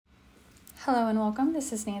Hello and welcome.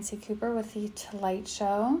 This is Nancy Cooper with the To Light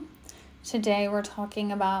Show. Today we're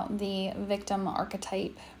talking about the victim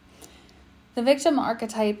archetype. The victim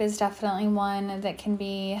archetype is definitely one that can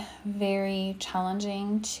be very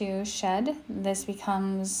challenging to shed. This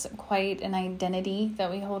becomes quite an identity that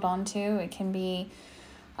we hold on to. It can be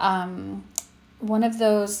one of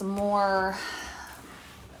those more,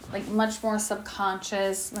 much more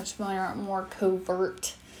subconscious, much more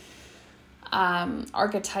covert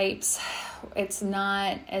archetypes. It's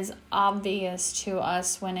not as obvious to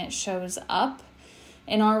us when it shows up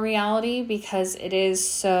in our reality because it is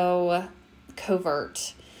so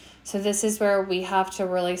covert. So this is where we have to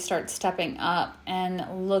really start stepping up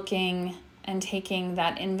and looking and taking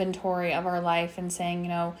that inventory of our life and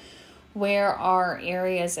saying, where are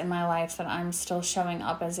areas in my life that I'm still showing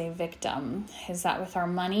up as a victim? Is that with our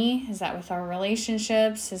money? Is that with our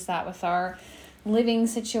relationships? Is that with our living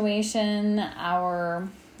situation, our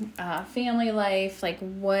family life?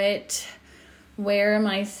 Where am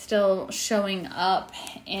I still showing up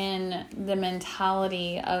in the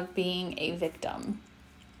mentality of being a victim?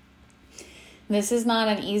 This is not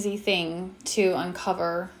an easy thing to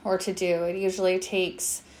uncover or to do. It usually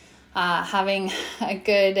takes having a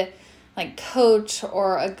good coach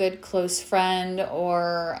or a good close friend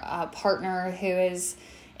or a partner who is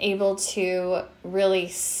able to really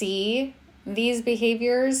see these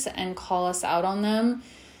behaviors and call us out on them.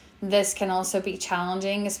 This can also be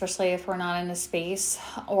challenging, especially if we're not in a space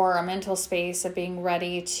or a mental space of being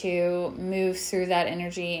ready to move through that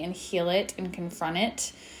energy and heal it and confront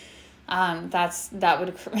it. That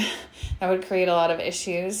would create a lot of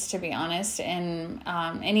issues, to be honest, in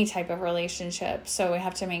any type of relationship. So we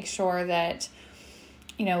have to make sure that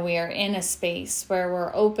we are in a space where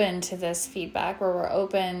we're open to this feedback, where we're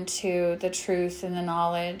open to the truth and the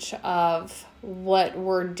knowledge of what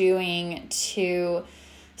we're doing to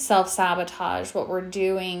self-sabotage, what we're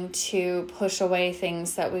doing to push away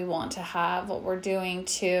things that we want to have, what we're doing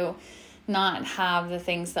to not have the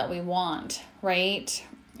things that we want, right?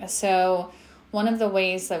 So one of the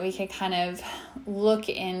ways that we can kind of look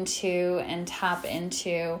into and tap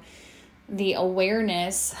into the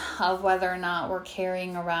awareness of whether or not we're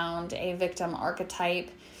carrying around a victim archetype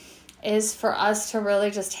is for us to really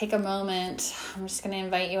just take a moment. I'm just going to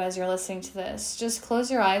invite you as you're listening to this, just close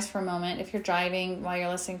your eyes for a moment. If you're driving while you're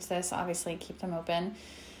listening to this, obviously keep them open.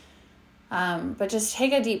 But just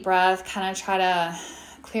take a deep breath, kind of try to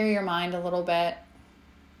clear your mind a little bit.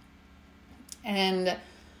 And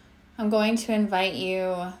I'm going to invite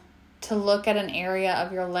you to look at an area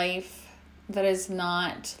of your life that is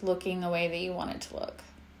not looking the way that you want it to look.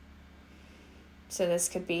 So this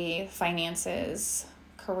could be finances,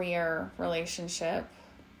 career, relationship,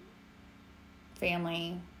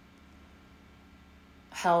 family,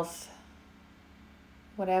 health,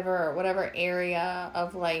 whatever area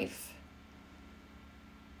of life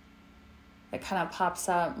that kind of pops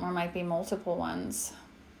up, or might be multiple ones.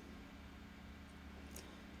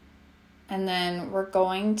 And then we're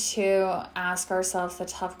going to ask ourselves the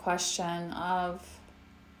tough question of,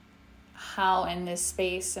 how in this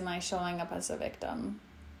space am I showing up as a victim?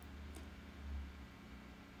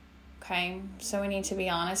 Okay, so we need to be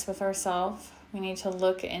honest with ourselves. We need to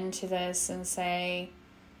look into this and say,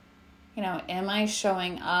 am I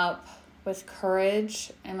showing up with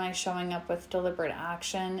courage? Am I showing up with deliberate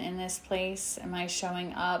action in this place? Am I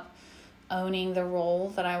showing up owning the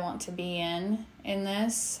role that I want to be in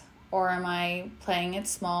this? Or am I playing it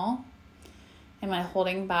small? Am I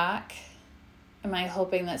holding back? Am I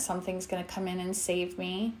hoping that something's going to come in and save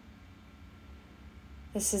me?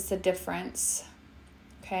 This is the difference,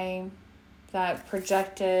 okay? That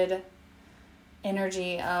projected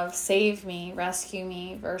energy of save me, rescue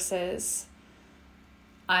me, versus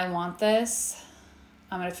I want this,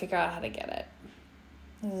 I'm going to figure out how to get it.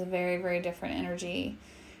 This is a very, very different energy.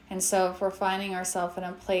 And so if we're finding ourselves in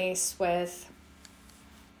a place with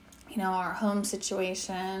our home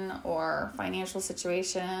situation or financial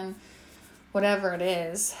situation, whatever it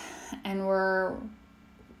is, and we're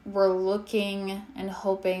looking and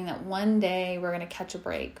hoping that one day we're going to catch a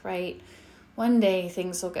break, right? One day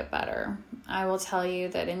things will get better. I will tell you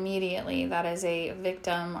that immediately that is a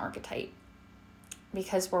victim archetype,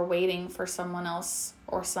 because we're waiting for someone else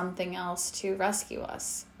or something else to rescue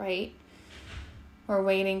us, right? We're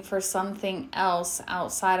waiting for something else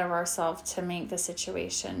outside of ourselves to make the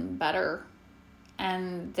situation better.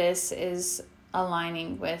 And this is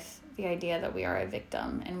aligning with the idea that we are a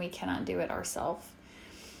victim and we cannot do it ourselves.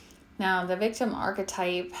 Now, the victim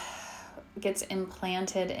archetype gets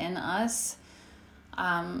implanted in us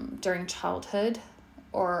during childhood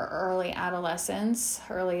or early adolescence,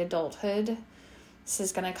 early adulthood. This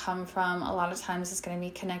is going to come from, a lot of times it's going to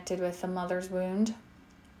be connected with the mother's wound.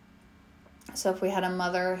 So if we had a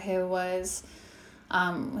mother who was,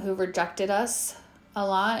 who rejected us a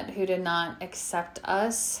lot, who did not accept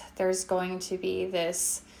us, there's going to be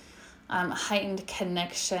this heightened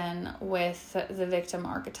connection with the victim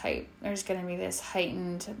archetype. There's going to be this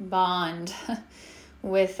heightened bond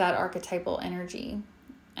with that archetypal energy.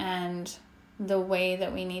 And the way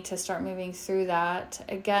that we need to start moving through that,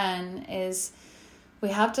 again, is we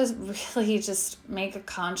have to really just make a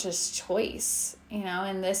conscious choice,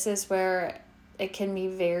 and this is where it can be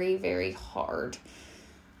very, very hard.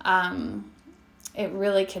 It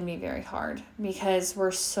really can be very hard because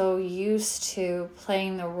we're so used to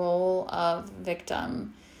playing the role of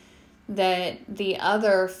victim that the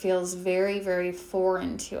other feels very, very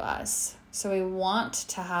foreign to us. So we want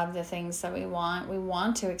to have the things that we want. We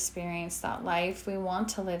want to experience that life. We want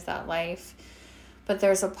to live that life. But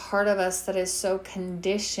there's a part of us that is so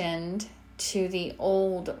conditioned to the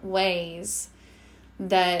old ways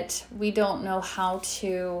that we don't know how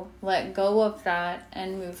to let go of that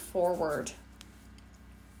and move forward.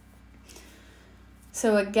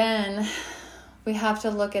 So again, we have to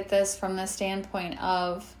look at this from the standpoint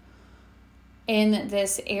of, in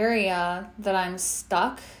this area that I'm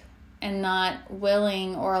stuck and not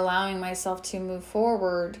willing or allowing myself to move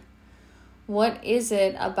forward, what is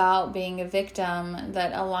it about being a victim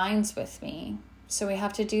that aligns with me? So we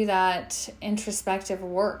have to do that introspective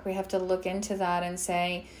work. We have to look into that and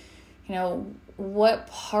say, what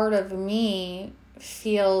part of me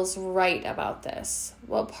feels right about this?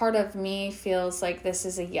 What part of me feels like this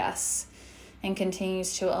is a yes and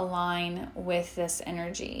continues to align with this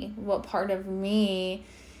energy? What part of me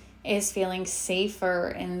is feeling safer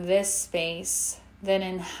in this space than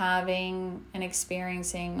in having and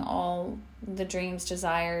experiencing all the dreams,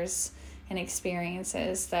 desires, and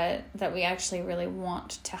experiences that we actually really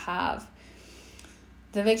want to have?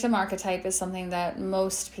 The victim archetype is something that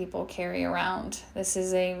most people carry around. This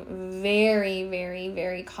is a very, very,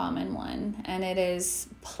 very common one, and it is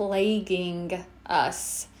plaguing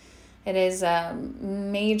us. It is a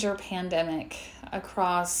major pandemic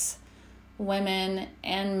across women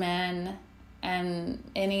and men and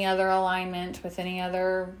any other alignment with any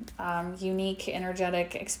other unique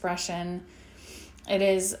energetic expression. It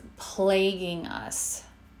is plaguing us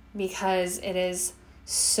because it is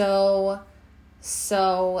so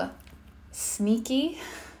sneaky.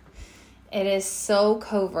 It is so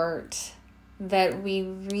covert that we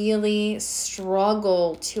really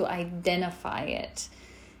struggle to identify it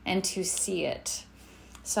and to see it.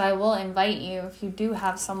 So I will invite you, if you do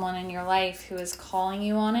have someone in your life who is calling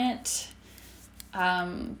you on it,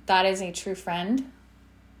 that is a true friend.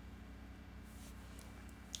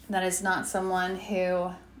 That is not someone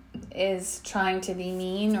who is trying to be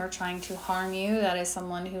mean or trying to harm you. That is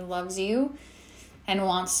someone who loves you and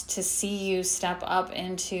wants to see you step up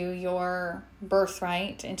into your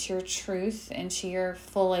birthright, into your truth, into your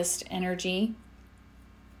fullest energy.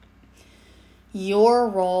 Your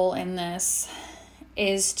role in this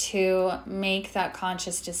is to make that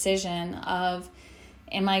conscious decision of,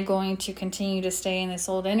 am I going to continue to stay in this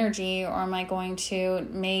old energy, or am I going to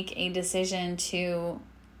make a decision to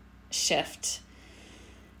shift?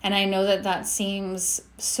 And I know that seems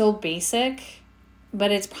so basic, but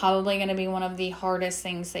it's probably going to be one of the hardest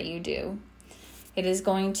things that you do. It is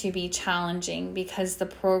going to be challenging because the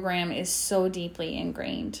program is so deeply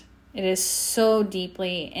ingrained. It is so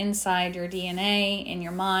deeply inside your DNA, in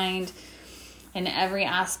your mind, in every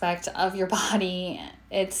aspect of your body.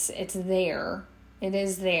 It's there. It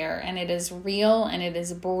is there, and it is real, and it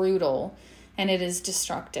is brutal, and it is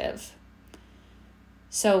destructive.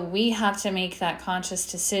 So we have to make that conscious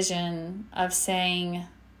decision of saying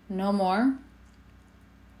no more,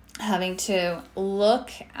 having to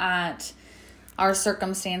look at our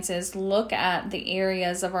circumstances, look at the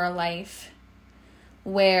areas of our life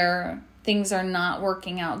where things are not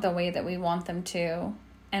working out the way that we want them to.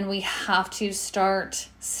 And we have to start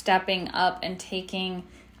stepping up and taking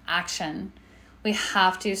action. We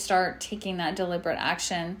have to start taking that deliberate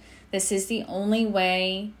action. This is the only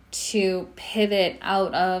way to pivot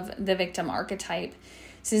out of the victim archetype.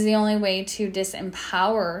 This is the only way to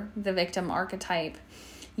disempower the victim archetype.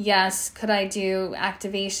 Yes, could I do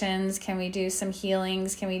activations? Can we do some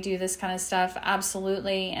healings? Can we do this kind of stuff?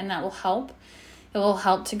 Absolutely, and that will help. It will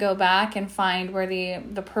help to go back and find where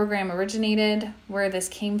the program originated, where this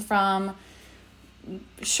came from.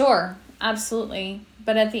 Sure, absolutely.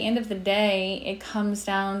 But at the end of the day, it comes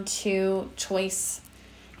down to choice.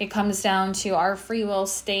 It comes down to our free will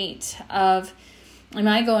state of, am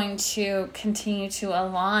I going to continue to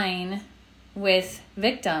align with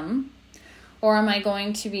victim, Or am I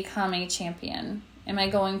going to become a champion? Am I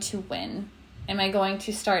going to win? Am I going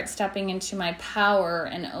to start stepping into my power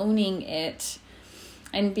and owning it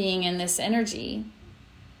and being in this energy?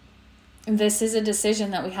 This is a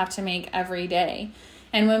decision that we have to make every day.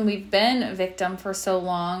 And when we've been a victim for so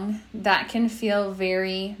long, that can feel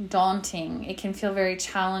very daunting. It can feel very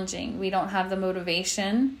challenging. We don't have the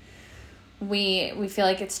motivation. We feel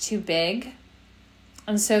like it's too big.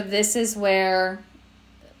 And so this is where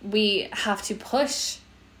we have to push.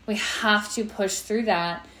 We have to push through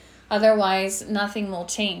that. Otherwise, nothing will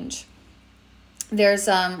change. There's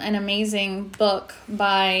an amazing book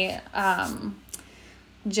by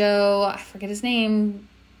Joe, I forget his name,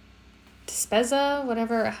 Dispenza,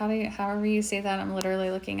 however you say that. I'm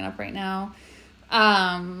literally looking it up right now.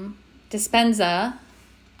 Dispenza,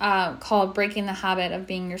 called Breaking the Habit of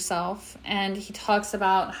Being Yourself. And he talks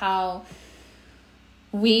about how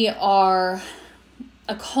we are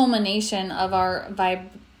a culmination of our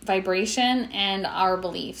vibration and our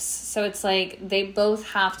beliefs. So it's like they both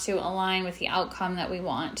have to align with the outcome that we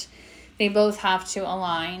want. They both have to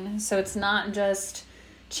align. So it's not just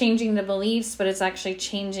changing the beliefs, but it's actually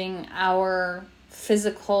changing our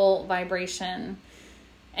physical vibration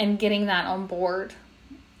and getting that on board.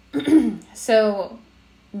 So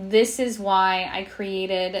this is why I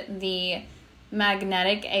created the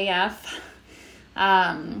Magnetic AF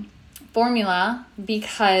formula,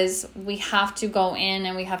 because we have to go in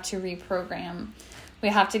and we have to reprogram. We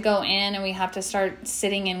have to go in and we have to start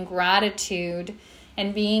sitting in gratitude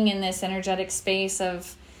and being in this energetic space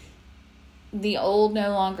of the old no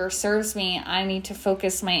longer serves me. I need to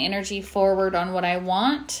focus my energy forward on what I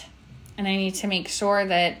want, and I need to make sure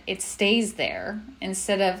that it stays there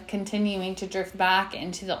instead of continuing to drift back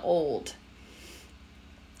into the old.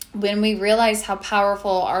 When we realize how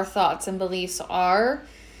powerful our thoughts and beliefs are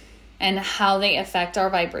and how they affect our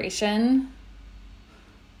vibration,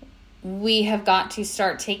 we have got to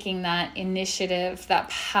start taking that initiative, that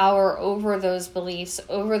power over those beliefs,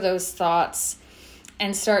 over those thoughts,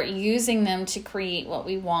 and start using them to create what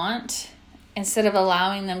we want instead of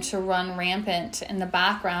allowing them to run rampant in the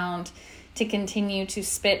background to continue to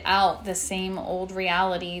spit out the same old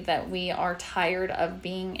reality that we are tired of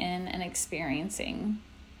being in and experiencing.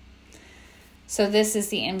 So this is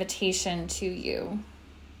the invitation to you.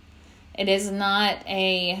 It is not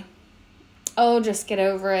just get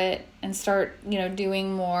over it and start,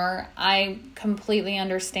 doing more. I completely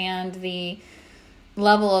understand the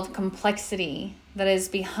level of complexity that is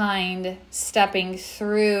behind stepping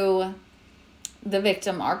through the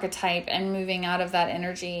victim archetype and moving out of that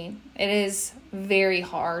energy. It is very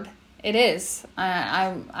hard. It is.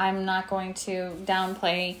 I'm not going to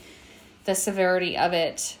downplay the severity of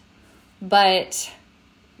it, but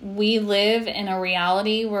we live in a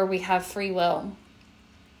reality where we have free will.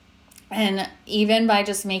 And even by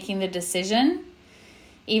just making the decision,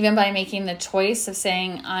 even by making the choice of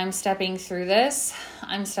saying, I'm stepping through this,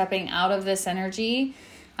 I'm stepping out of this energy,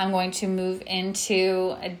 I'm going to move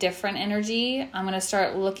into a different energy. I'm going to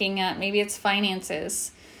start looking at, maybe it's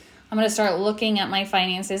finances. I'm going to start looking at my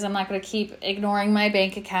finances. I'm not going to keep ignoring my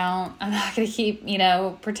bank account. I'm not going to keep,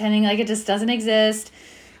 pretending like it just doesn't exist.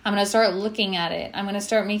 I'm going to start looking at it. I'm going to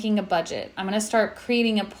start making a budget. I'm going to start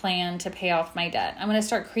creating a plan to pay off my debt. I'm going to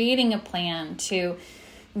start creating a plan to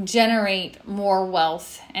generate more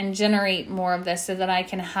wealth and generate more of this so that I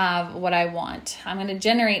can have what I want. I'm going to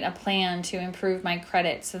generate a plan to improve my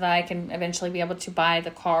credit so that I can eventually be able to buy the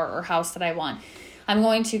car or house that I want. I'm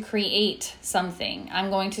going to create something. I'm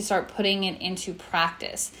going to start putting it into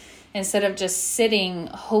practice instead of just sitting,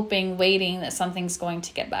 hoping, waiting that something's going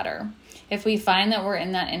to get better. If we find that we're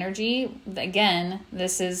in that energy, again,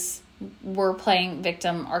 we're playing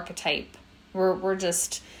victim archetype. We're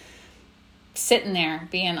just sitting there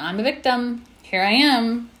being, I'm a victim, here I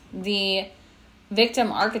am. The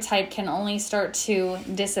victim archetype can only start to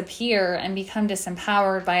disappear and become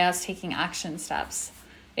disempowered by us taking action steps.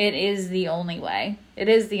 It is the only way. It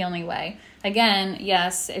is the only way. Again,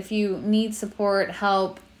 yes, if you need support,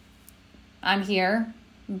 help, I'm here.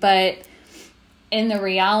 But in the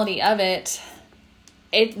reality of it,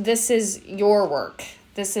 this is your work.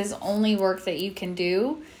 This is only work that you can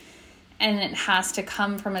do. And it has to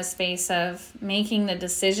come from a space of making the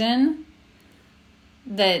decision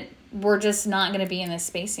that we're just not going to be in this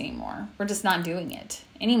space anymore. We're just not doing it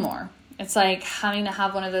anymore. It's like having to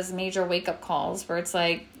have one of those major wake-up calls where it's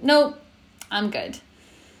like, nope, I'm good.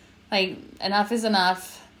 Like, enough is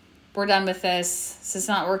enough. We're done with this. This is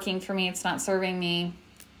not working for me. It's not serving me.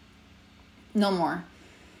 No more.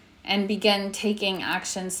 And begin taking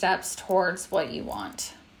action steps towards what you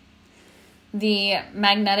want. The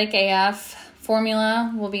Magnetic AF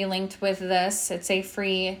formula will be linked with this. It's a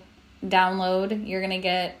free download. You're going to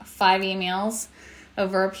get 5 emails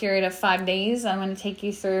over a period of 5 days. I'm going to take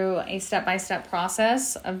you through a step-by-step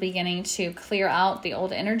process of beginning to clear out the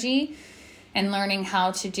old energy and learning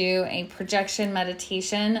how to do a projection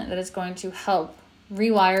meditation that is going to help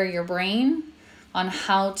rewire your brain on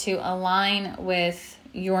how to align with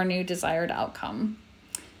your new desired outcome.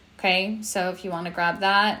 Okay, so if you want to grab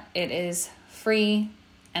that, it is free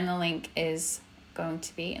and the link is going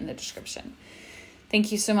to be in the description.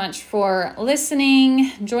 Thank you so much for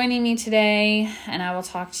listening, joining me today, and I will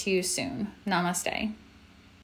talk to you soon. Namaste.